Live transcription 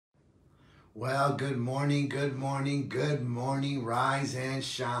Well, good morning, good morning, good morning. Rise and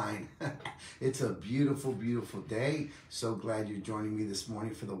shine. It's a beautiful, beautiful day. So glad you're joining me this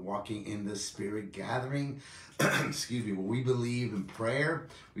morning for the Walking in the Spirit gathering. Excuse me. Well, we believe in prayer.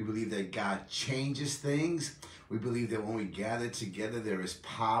 We believe that God changes things. We believe that when we gather together, there is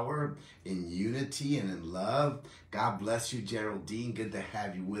power in unity and in love. God bless you, Geraldine. Good to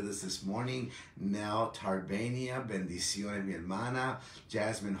have you with us this morning. Nell Tarbania, bendiciones, mi hermana.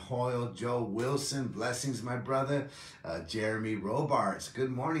 Jasmine Hoyle, Joe Wilson, blessings, my brother. Jeremy Robarts,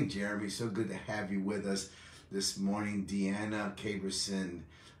 good morning, Jeremy. So good to have you with us this morning. Deanna Caberson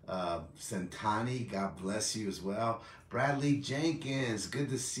Santani, God bless you as well. Bradley Jenkins, good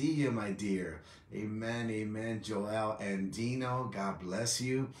to see you, my dear. Amen, amen. Joel Andino, God bless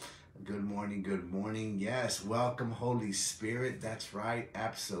you. Good morning, good morning. Yes, welcome, Holy Spirit. That's right,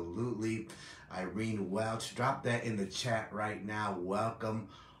 absolutely. Irene Welch, drop that in the chat right now. Welcome,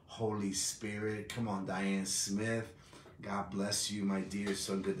 Holy Spirit. Come on, Diane Smith. God bless you, my dear.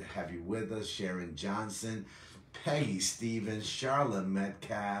 So good to have you with us. Sharon Johnson, Peggy Stevens, Charlotte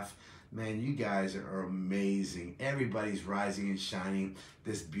Metcalf. Man, you guys are amazing. Everybody's rising and shining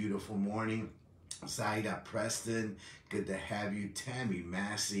this beautiful morning. Saida Preston, good to have you. Tammy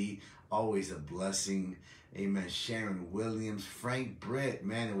Massey, always a blessing. Amen. Sharon Williams, Frank Britt,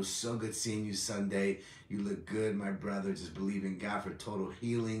 man, it was so good seeing you Sunday. You look good, my brother. Just believe in God for total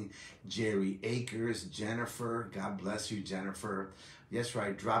healing. Jerry Akers, Jennifer, God bless you, Jennifer. Yes,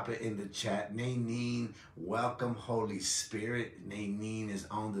 right. Drop it in the chat. Nanine, welcome, Holy Spirit. Nanine is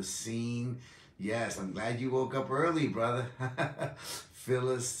on the scene. Yes, I'm glad you woke up early, brother.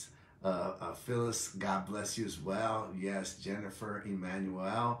 Phyllis, Phyllis, God bless you as well. Yes, Jennifer,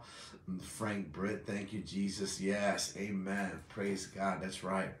 Emmanuel, Frank Britt, thank you, Jesus. Yes, amen. Praise God. That's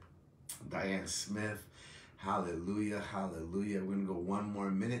right. Diane Smith, hallelujah, hallelujah. We're going to go one more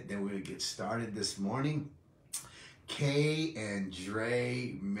minute, then we're going to get started this morning. Kay and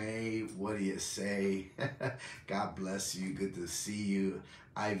Dre May, what do you say? God bless you. Good to see you.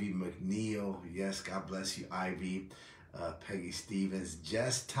 Ivy McNeil, yes, God bless you, Ivy. Peggy Stevens,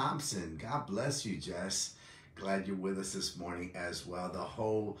 Jess Thompson, God bless you, Jess. Glad you're with us this morning as well. The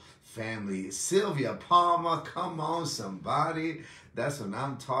whole family. Sylvia Palmer, come on, somebody. That's what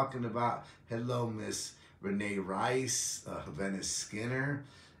I'm talking about. Hello, Miss Renee Rice, Venice Skinner.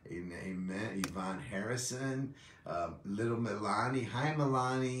 Amen. Yvonne Harrison, little Milani. Hi,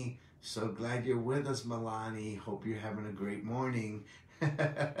 Milani. So glad you're with us, Milani. Hope you're having a great morning.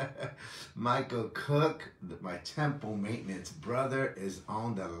 Michael Cook, my temple maintenance brother, is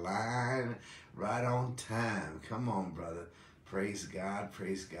on the line right on time. Come on, brother. Praise God,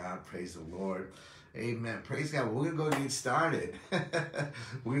 praise God, praise the Lord. Amen. Praise God. We're going to go and get started.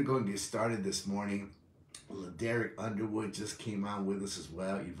 We're going to get started this morning. Derek Underwood just came on with us as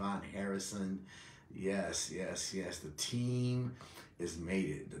well. Yvonne Harrison. Yes, yes, yes. The team has made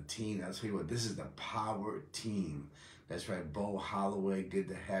it. The team, I'll tell you what, this is the power team. That's right. Bo Holloway, good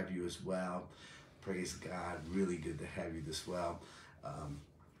to have you as well. Praise God. Really good to have you as well.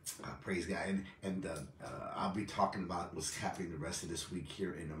 Praise God. And I'll be talking about what's happening the rest of this week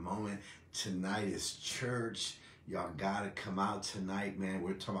here in a moment. Tonight is church. Y'all got to come out tonight, man.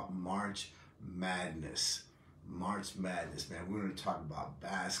 We're talking about March Madness. March Madness, man. We're going to talk about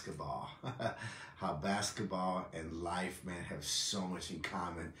basketball. How basketball and life, man, have so much in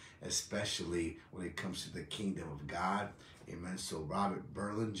common, especially when it comes to the kingdom of God. Amen. So Robert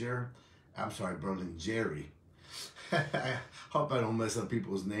Berlinger, I'm sorry, Berlingeri. I hope I don't mess up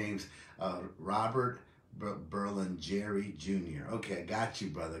people's names. Robert Berlingeri Jr. Okay, I got you,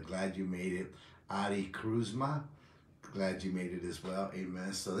 brother. Glad you made it. Adi Kruzma, glad you made it as well.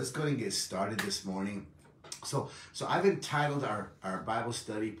 Amen. So let's go ahead and get started this morning. So I've entitled our Bible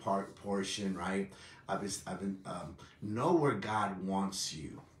study portion, right? I've been know where God wants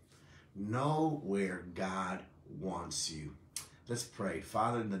you. Know where God wants you. Let's pray.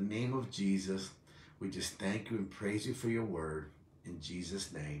 Father, in the name of Jesus, we just thank you and praise you for your word. In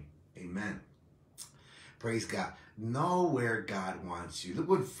Jesus' name, amen. Praise God. Know where God wants you. Look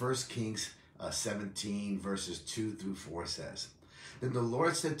what 1 Kings 17 verses 2 through 4 says. Then the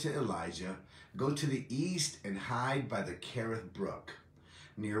Lord said to Elijah, go to the east and hide by the Kerith brook,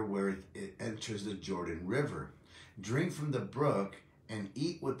 near where it enters the Jordan River. Drink from the brook and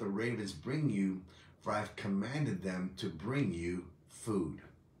eat what the ravens bring you, for I've commanded them to bring you food.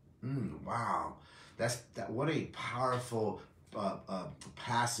 Wow. What a powerful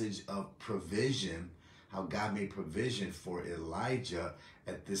passage of provision, how God made provision for Elijah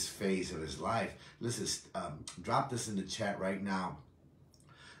at this phase of his life. Listen, drop this in the chat right now.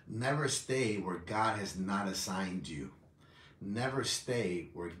 Never stay where God has not assigned you. never stay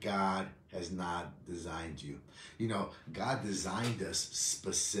where God has not designed you. You know, God designed us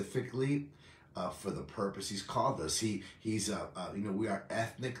specifically for the purpose He's called us. He's we are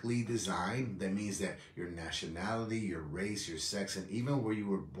ethnically designed. That means that your nationality, your race, your sex, and even where you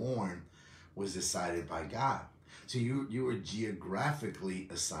were born was decided by God. So you were geographically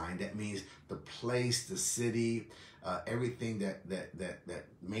assigned. That means the place, the city, everything that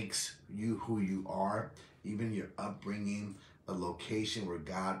makes you who you are, even your upbringing, a location where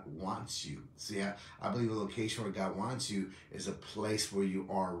God wants you. See, I believe a location where God wants you is a place where you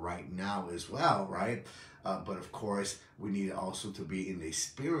are right now as well, right? But of course, we need also to be in a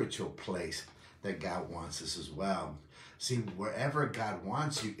spiritual place that God wants us as well. See, wherever God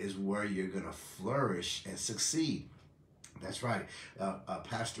wants you is where you're going to flourish and succeed. That's right.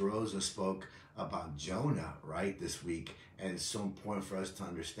 Pastor Rosa spoke about Jonah, right, this week. And it's so important for us to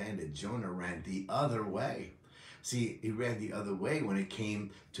understand that Jonah ran the other way. See, he ran the other way when it came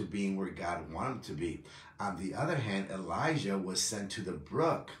to being where God wanted him to be. On the other hand, Elijah was sent to the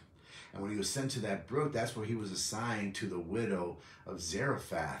brook. And when he was sent to that brook, that's where he was assigned to the widow of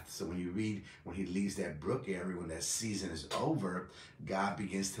Zarephath. So when you read, when he leaves that brook area, when that season is over, God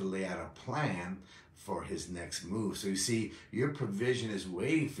begins to lay out a plan for his next move. So you see, your provision is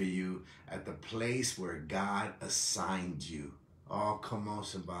waiting for you at the place where God assigned you. Oh, come on,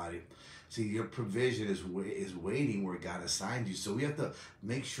 somebody. See, your provision is waiting where God assigned you. So we have to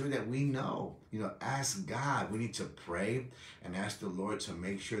make sure that we know, ask God. We need to pray and ask the Lord to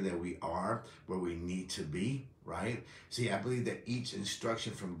make sure that we are where we need to be, right? See, I believe that each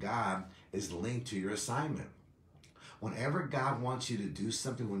instruction from God is linked to your assignment. Whenever God wants you to do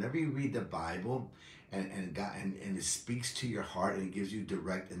something, whenever you read the Bible and God and it speaks to your heart and it gives you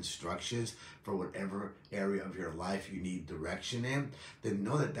direct instructions for whatever area of your life you need direction in, then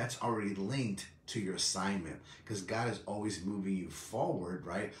know that that's already linked to your assignment, because God is always moving you forward,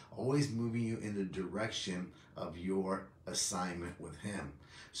 right? Always moving you in the direction of your assignment with Him.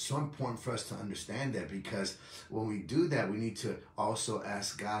 So important for us to understand that, because when we do that, we need to also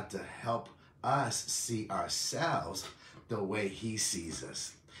ask God to help us see ourselves the way He sees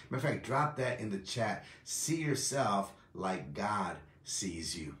us. Matter of fact, drop that in the chat. See yourself like God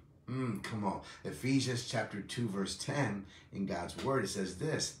sees you. Come on. Ephesians chapter 2, verse 10, in God's word, it says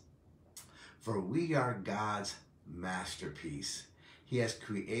this: "For we are God's masterpiece. He has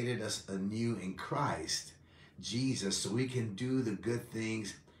created us anew in Christ Jesus so we can do the good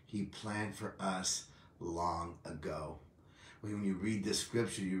things He planned for us long ago." When you read this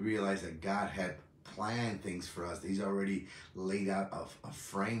scripture, you realize that God had planned things for us. He's already laid out a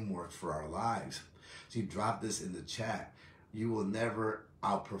framework for our lives. So you drop this in the chat. You will never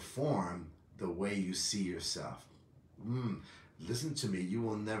outperform the way you see yourself. Listen to me. You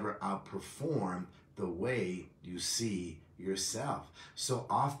will never outperform the way you see yourself. So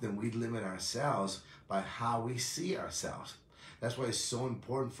often we limit ourselves by how we see ourselves. That's why it's so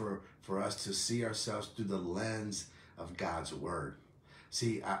important for us to see ourselves through the lens of God's word.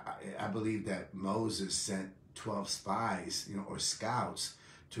 See, I believe that Moses sent 12 spies, or scouts,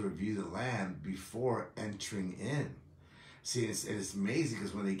 to review the land before entering in. See, it's amazing,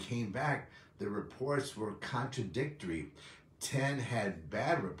 because when they came back, the reports were contradictory. 10 had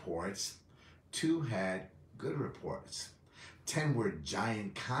bad reports, 2 had good reports. 10 were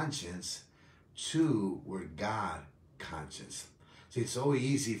giant conscience, 2 were God conscience. See, it's so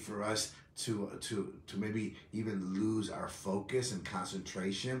easy for us to maybe even lose our focus and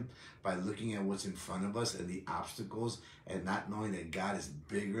concentration by looking at what's in front of us and the obstacles, and not knowing that God is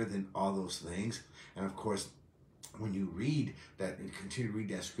bigger than all those things. And of course, when you read that and continue to read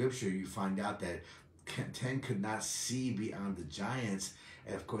that scripture, you find out that 10 could not see beyond the giants.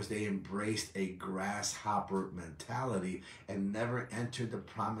 And of course, they embraced a grasshopper mentality and never entered the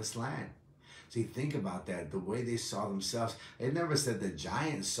promised land. See, think about that. The way they saw themselves, it never said the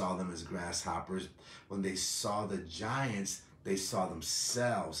giants saw them as grasshoppers. When they saw the giants, they saw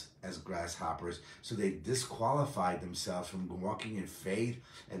themselves as grasshoppers. So they disqualified themselves from walking in faith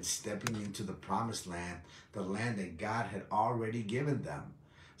and stepping into the promised land, the land that God had already given them.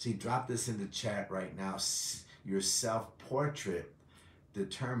 See, drop this in the chat right now. Your self-portrait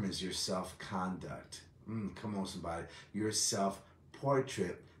determines your self-conduct. Come on, somebody. Your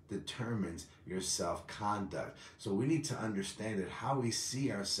self-portrait determines your self-conduct. So we need to understand that how we see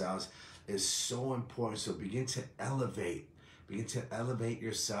ourselves is so important. So begin to elevate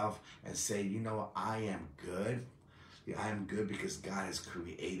yourself and say, I am good. I am good because God has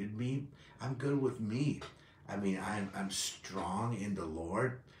created me. I'm good with me. I mean, I'm strong in the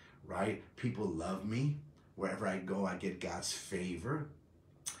Lord, right? People love me. Wherever I go, I get God's favor.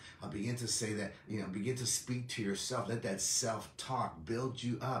 Begin to say that, begin to speak to yourself. Let that self-talk build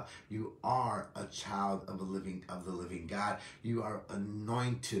you up. You are a child of the living God. You are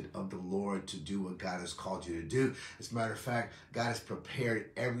anointed of the Lord to do what God has called you to do. As a matter of fact, God has prepared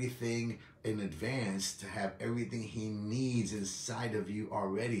everything in advance to have everything he needs inside of you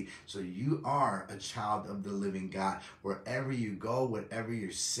already. So you are a child of the living God. Wherever you go, whatever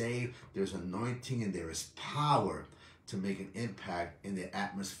you're saved, there's anointing and there is power to make an impact in the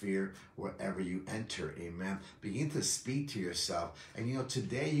atmosphere wherever you enter. Amen. Begin to speak to yourself. And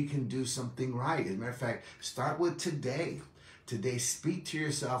today you can do something right. As a matter of fact, start with today. Today, speak to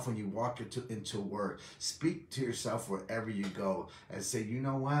yourself when you walk into work. Speak to yourself wherever you go and say, you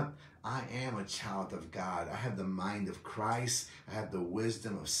know what? I am a child of God. I have the mind of Christ. I have the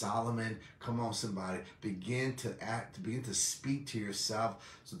wisdom of Solomon. Come on, somebody. Begin to speak to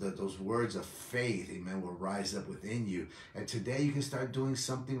yourself so that those words of faith, amen, will rise up within you. And today you can start doing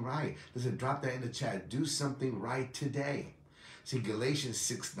something right. Listen, drop that in the chat. Do something right today. See, Galatians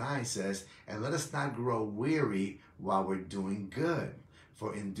 6:9 says, and let us not grow weary while we're doing good.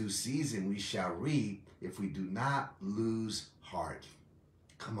 For in due season we shall reap if we do not lose heart.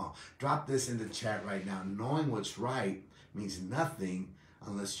 Come on, drop this in the chat right now. Knowing what's right means nothing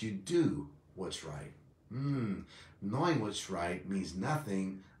unless you do what's right. Knowing what's right means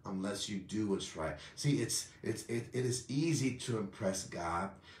nothing unless you do what's right. See, it is easy to impress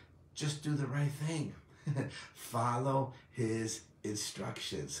God. Just do the right thing. Follow his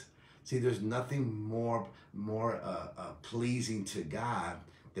instructions. See, there's nothing more pleasing to God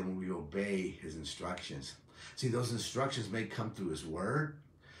than when we obey his instructions. See, those instructions may come through his word.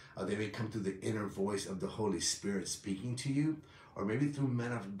 They may come through the inner voice of the Holy Spirit speaking to you, or maybe through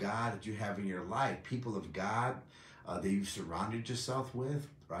men of God that you have in your life, people of God that you've surrounded yourself with,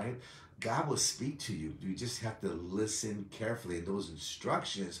 right? God will speak to you. You just have to listen carefully. And those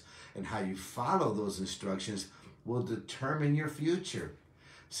instructions and how you follow those instructions will determine your future.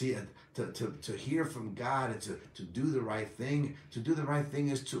 See, to hear from God and to do the right thing,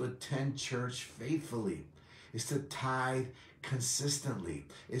 is to attend church faithfully. It's to tithe consistently.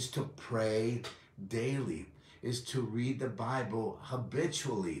 It's to pray daily. It's to read the Bible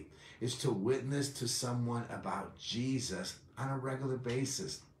habitually. It's to witness to someone about Jesus on a regular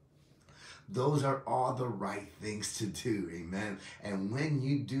basis. Those are all the right things to do, amen. And when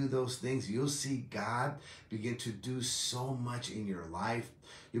you do those things, you'll see God begin to do so much in your life.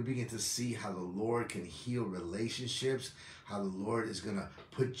 You'll begin to see how the Lord can heal relationships, how the Lord is going to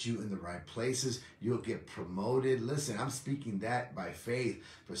put you in the right places. You'll get promoted. Listen, I'm speaking that by faith.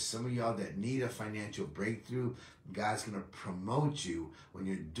 For some of y'all that need a financial breakthrough, God's going to promote you when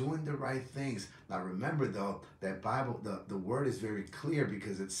you're doing the right things. Now remember though, that Bible, the word is very clear,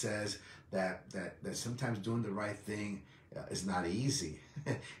 because it says that sometimes doing the right thing is not easy.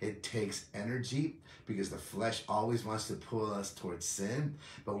 It takes energy, because the flesh always wants to pull us towards sin.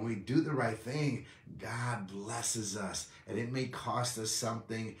 But when we do the right thing, God blesses us. And it may cost us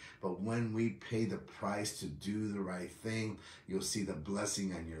something, but when we pay the price to do the right thing, you'll see the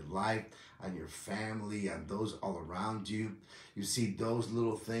blessing on your life, on your family, on those all around you. You see those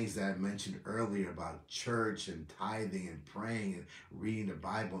little things that I mentioned earlier about church and tithing and praying and reading the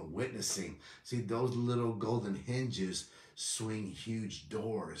Bible and witnessing. See, those little golden hinges swing huge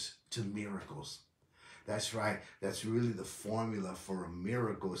doors to miracles. That's right. That's really the formula for a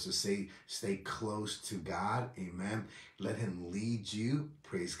miracle, is to stay close to God. Amen. Let him lead you.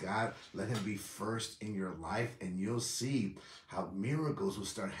 Praise God. Let him be first in your life, and you'll see how miracles will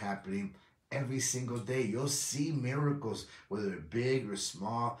start happening every single day. You'll see miracles, whether they're big or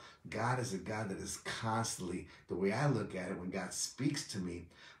small. God is a God that is constantly, the way I look at it, when God speaks to me,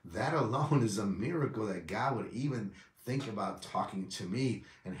 that alone is a miracle, that God would even think about talking to me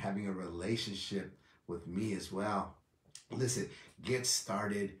and having a relationship with me as well. Listen, get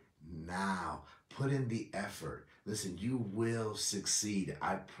started now. Put in the effort. Listen, you will succeed,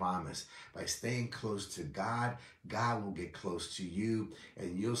 I promise. By staying close to God, God will get close to you,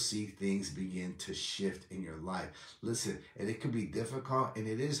 and you'll see things begin to shift in your life. Listen, and it can be difficult, and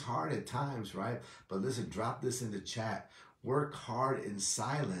it is hard at times, right? But listen, drop this in the chat. Work hard in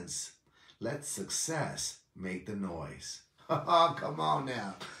silence. Let success make the noise. Oh, come on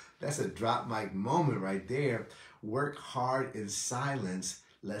now. That's a drop mic moment right there. Work hard in silence.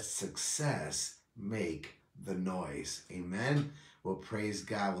 Let success make the noise. Amen. Well, praise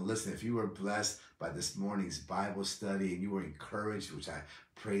God. Well, listen, if you were blessed by this morning's Bible study and you were encouraged, which I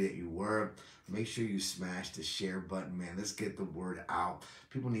pray that you were, make sure you smash the share button, man. Let's get the word out.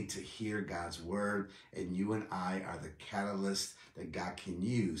 People need to hear God's word, and you and I are the catalyst that God can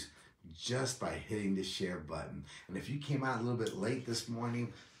use just by hitting the share button. And if you came out a little bit late this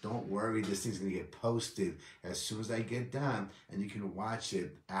morning, Don't worry, this thing's going to get posted as soon as I get done, and you can watch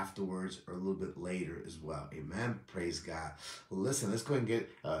it afterwards or a little bit later as well. Amen. Praise God. Well, listen, let's go ahead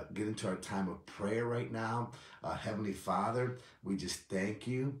and get into our time of prayer right now. Heavenly Father, we just thank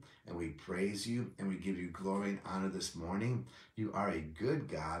you and we praise you and we give you glory and honor this morning. You are a good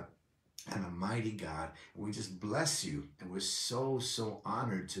God and a mighty God. And we just bless you. And we're so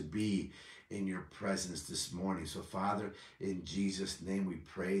honored to be in your presence this morning. So Father, in Jesus' name, we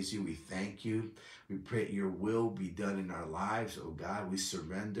praise you. We thank you. We pray your will be done in our lives. Oh God, we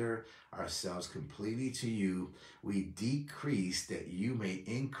surrender ourselves completely to you. We decrease that you may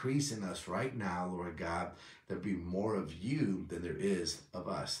increase in us right now, Lord God. There be more of you than there is of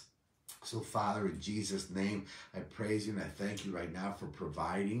us. So Father, in Jesus' name, I praise you and I thank you right now for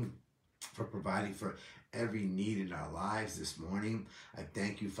providing for every need in our lives this morning. I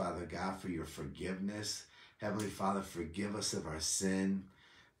thank you, Father God, for your forgiveness. Heavenly Father, forgive us of our sin.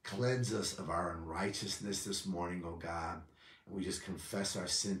 Cleanse us of our unrighteousness this morning, oh God. And we just confess our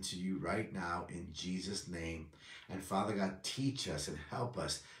sin to you right now in Jesus' name. And Father God, teach us and help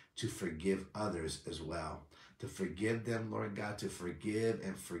us to forgive others as well. To forgive them, Lord God, to forgive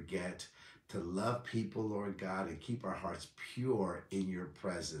and forget, to love people, Lord God, and keep our hearts pure in your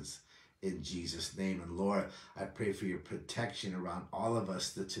presence. In Jesus' name. And Lord, I pray for your protection around all of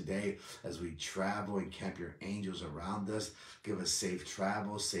us today as we travel and camp your angels around us. Give us safe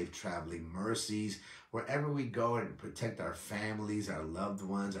travel, safe traveling mercies, wherever we go, and protect our families, our loved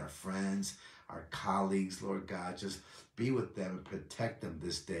ones, our friends, our colleagues, Lord God. Just be with them and protect them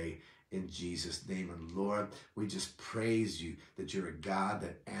this day in Jesus' name. And Lord, we just praise you that you're a God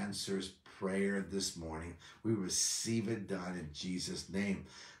that answers prayer this morning. We receive it done in Jesus' name.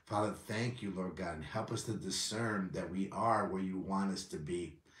 Father, thank you, Lord God, and help us to discern that we are where you want us to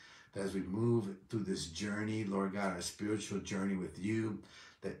be. That as we move through this journey, Lord God, our spiritual journey with you,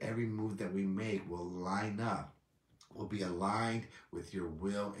 that every move that we make will line up, will be aligned with your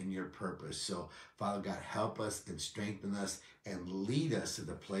will and your purpose. So, Father God, help us and strengthen us and lead us to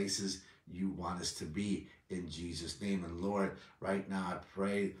the places you want us to be in Jesus' name. And Lord, right now I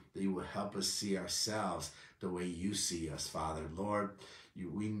pray that you will help us see ourselves the way you see us, Father. Lord,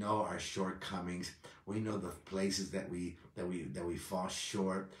 we know our shortcomings. We know the places that we fall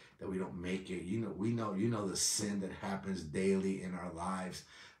short, that we don't make it. We know the sin that happens daily in our lives.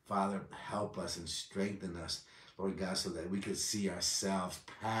 Father, help us and strengthen us, Lord God, so that we could see ourselves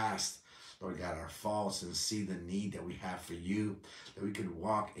past, Lord God, our faults and see the need that we have for you, that we could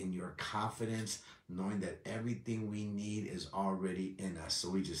walk in your confidence, knowing that everything we need is already in us. So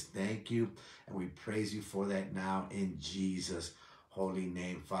we just thank you and we praise you for that now in Jesus' holy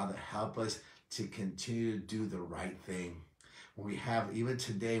name. Father, help us to continue to do the right thing. When we have, even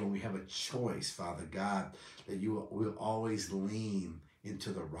today, when we have a choice, Father God, that you will always lean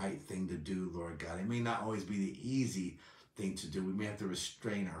into the right thing to do, Lord God. It may not always be the easy thing to do. We may have to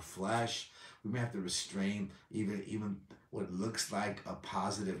restrain our flesh. We may have to restrain even what looks like a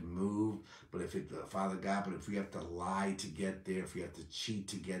positive move. But Father God, but if we have to lie to get there, if we have to cheat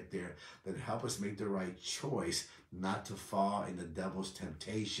to get there, then help us make the right choice not to fall in the devil's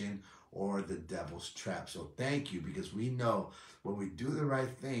temptation or the devil's trap. So thank you, because we know when we do the right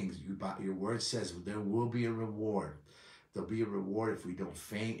things, your word says there will be a reward. There'll be a reward if we don't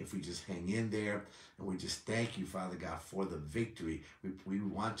faint, if we just hang in there. And we just thank you, Father God, for the victory. We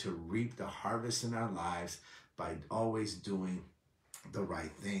want to reap the harvest in our lives by always doing the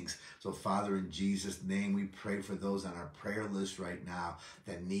right things. So Father, in Jesus' name, we pray for those on our prayer list right now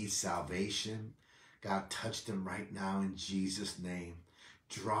that need salvation. God, touch them right now in Jesus' name.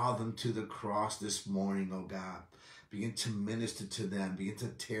 Draw them to the cross this morning, oh God. Begin to minister to them. Begin to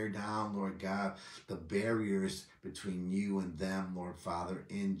tear down, Lord God, the barriers between you and them, Lord Father,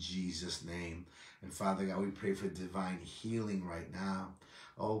 in Jesus' name. And Father God, we pray for divine healing right now.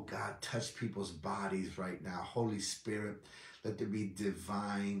 Oh God, touch people's bodies right now. Holy Spirit, let there be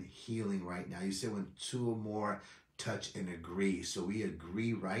divine healing right now. You said when two or more touch and agree. So we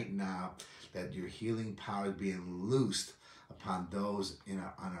agree right now that your healing power is being loosed upon those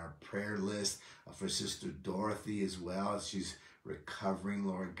on our prayer list, for Sister Dorothy as well, as she's recovering,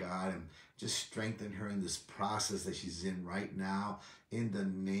 Lord God, and just strengthen her in this process that she's in right now, in the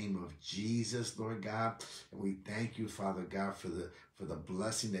name of Jesus, Lord God. And we thank you, Father God, for the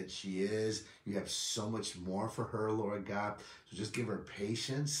blessing that she is. You have so much more for her, Lord God. So just give her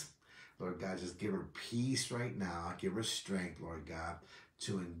patience, Lord God. Just give her peace right now. Give her strength, Lord God,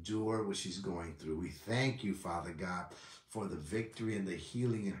 to endure what she's going through. We thank you, Father God, for the victory and the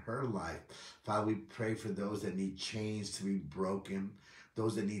healing in her life. Father, we pray for those that need chains to be broken,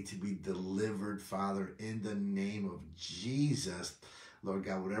 those that need to be delivered, Father, in the name of Jesus. Lord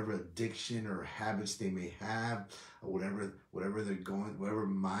God, whatever addiction or habits they may have, or whatever they're going, whatever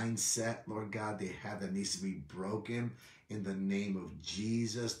mindset, Lord God, they have that needs to be broken in the name of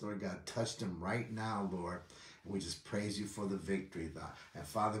Jesus. Lord God, touch them right now, Lord. We just praise you for the victory, God. And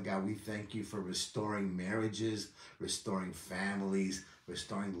Father God, we thank you for restoring marriages, restoring families,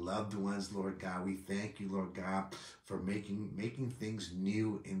 restoring loved ones, Lord God. We thank you, Lord God, for making things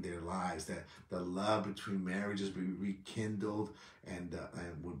new in their lives, that the love between marriages be rekindled and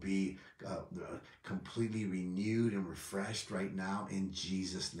would be completely renewed and refreshed right now in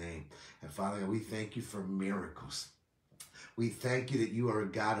Jesus' name. And Father God, we thank you for miracles. We thank you that you are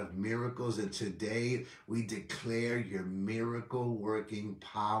a God of miracles, and today we declare your miracle working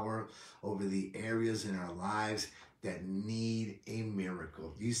power over the areas in our lives that need a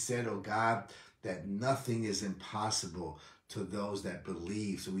miracle. You said, oh God, that nothing is impossible to those that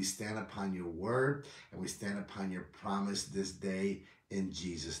believe. So we stand upon your word and we stand upon your promise this day in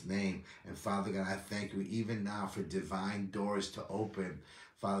Jesus' name. And Father God, I thank you even now for divine doors to open.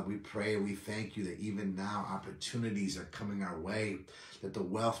 Father, we pray, we thank you that even now opportunities are coming our way, that the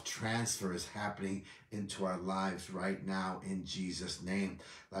wealth transfer is happening into our lives right now in Jesus' name.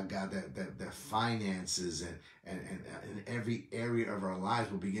 Lord God, that finances and every area of our lives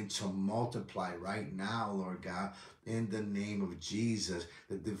will begin to multiply right now, Lord God, in the name of Jesus.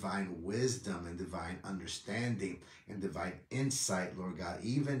 The divine wisdom and divine understanding and divine insight, Lord God,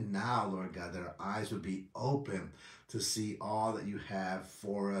 even now, Lord God, that our eyes would be open to see all that you have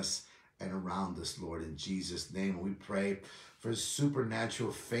for us and around us, Lord, in Jesus' name. And we pray for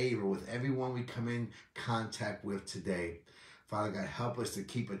supernatural favor with everyone we come in contact with today. Father God, help us to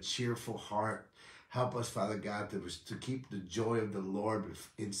keep a cheerful heart. Help us, Father God, to keep the joy of the Lord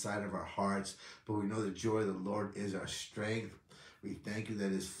inside of our hearts. But we know the joy of the Lord is our strength. We thank you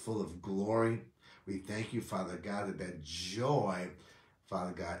that it's full of glory. We thank you, Father God, that joy,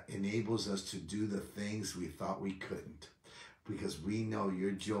 Father God, enables us to do the things we thought we couldn't. Because we know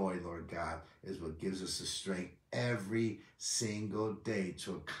your joy, Lord God, is what gives us the strength every single day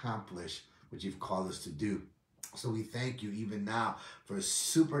to accomplish what you've called us to do. So we thank you even now for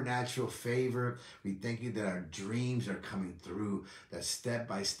supernatural favor. We thank you that our dreams are coming through, that step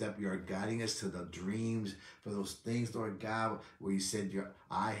by step you are guiding us to the dreams, for those things, Lord God, where you said your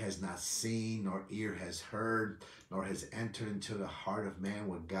eye has not seen, nor ear has heard, nor has entered into the heart of man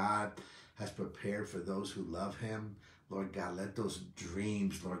what God has prepared for those who love him. Lord God, let those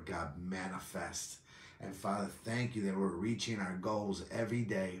dreams, Lord God, manifest. And Father, thank you that we're reaching our goals every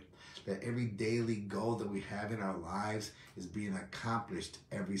day, that every daily goal that we have in our lives is being accomplished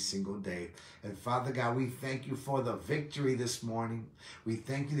every single day. And Father God, we thank you for the victory this morning. We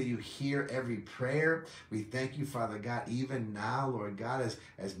thank you that you hear every prayer. We thank you, Father God, even now, Lord God,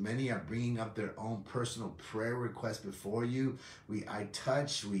 as many are bringing up their own personal prayer requests before you, we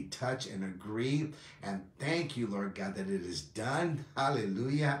touch and agree. And thank you, Lord God, that it is done.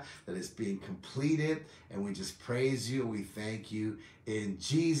 Hallelujah, that it's being completed. And we just praise you. We thank you in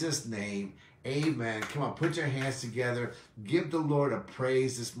Jesus' name. Amen. Come on, put your hands together. Give the Lord a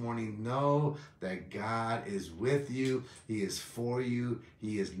praise this morning. Know that God is with you. He is for you.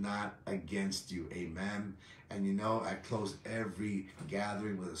 He is not against you. Amen. And you know, I close every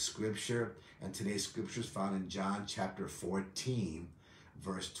gathering with a scripture. And today's scripture is found in John chapter 14,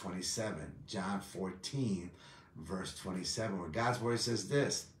 verse 27. John 14, verse 27, where God's word says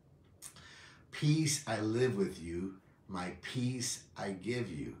this: "Peace I live with you, my peace I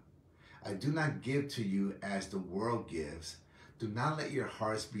give you. I do not give to you as the world gives. Do not let your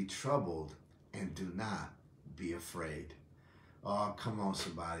hearts be troubled, and do not be afraid." Oh, come on,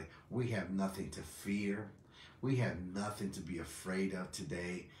 somebody. We have nothing to fear. We have nothing to be afraid of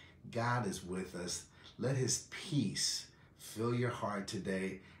today. God is with us. Let his peace fill your heart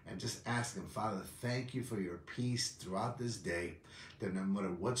today, and just ask him, Father, thank you for your peace throughout this day, that no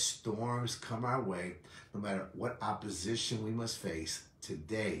matter what storms come our way, no matter what opposition we must face,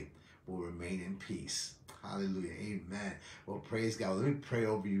 today will remain in peace. Hallelujah. Amen. Well, praise God. Let me pray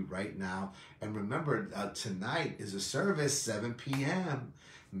over you right now. And remember, tonight is a service, 7 p.m.,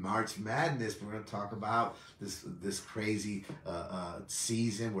 March Madness. We're going to talk about this crazy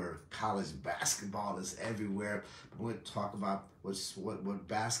season where college basketball is everywhere. We're going to talk about what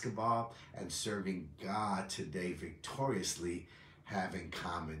basketball and serving God today victoriously have in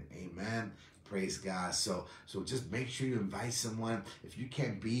common. Amen. Praise God. So just make sure you invite someone. If you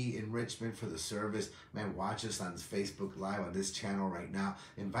can't be in Richmond for the service, man, watch us on Facebook Live on this channel right now.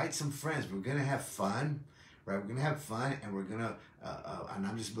 Invite some friends. We're going to have fun, right? We're going to have fun, and we're going to, and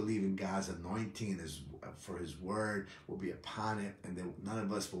I'm just believing God's anointing for his word will be upon it, and that none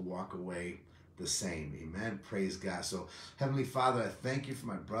of us will walk away the same. Amen. Praise God. So, Heavenly Father, I thank you for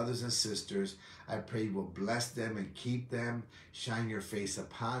my brothers and sisters. I pray you will bless them and keep them. Shine your face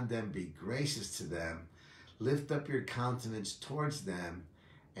upon them. Be gracious to them. Lift up your countenance towards them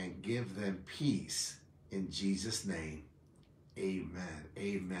and give them peace. In Jesus' name, amen.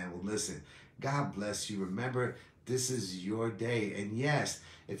 Amen. Well, listen, God bless you. Remember, this is your day. And yes,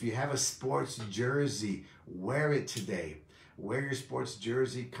 if you have a sports jersey, wear it today. Wear your sports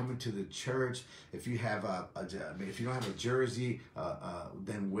jersey coming to the church. If you have if you don't have a jersey,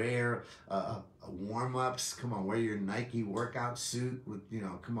 then wear warm-ups. Come on, wear your Nike workout suit with,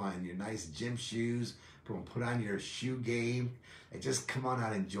 come on, your nice gym shoes. Come on, put on your shoe game and just come on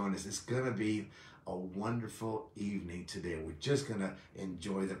out and join us. It's gonna be a wonderful evening today. We're just gonna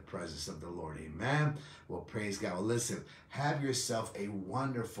enjoy the presence of the Lord. Amen. Well, praise God. Well, listen, have yourself a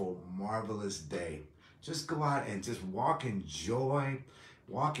wonderful, marvelous day. Just go out and just walk in joy,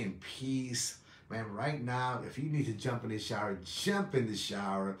 walk in peace. Man, right now, if you need to jump in the shower, jump in the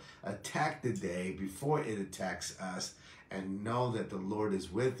shower, attack the day before it attacks us, and know that the Lord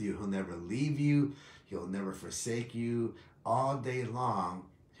is with you. He'll never leave you. He'll never forsake you. All day long,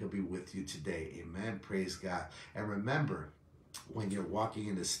 He'll be with you today. Amen. Praise God. And remember, when you're walking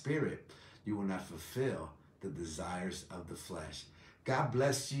in the Spirit, you will not fulfill the desires of the flesh. God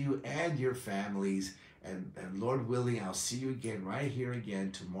bless you and your families. And Lord willing, I'll see you again right here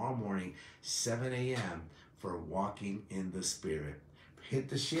again tomorrow morning, 7 a.m. for Walking in the Spirit. Hit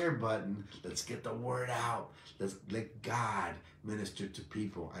the share button. Let's get the word out. Let's let God minister to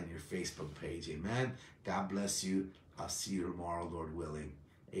people on your Facebook page. Amen. God bless you. I'll see you tomorrow, Lord willing.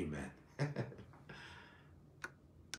 Amen.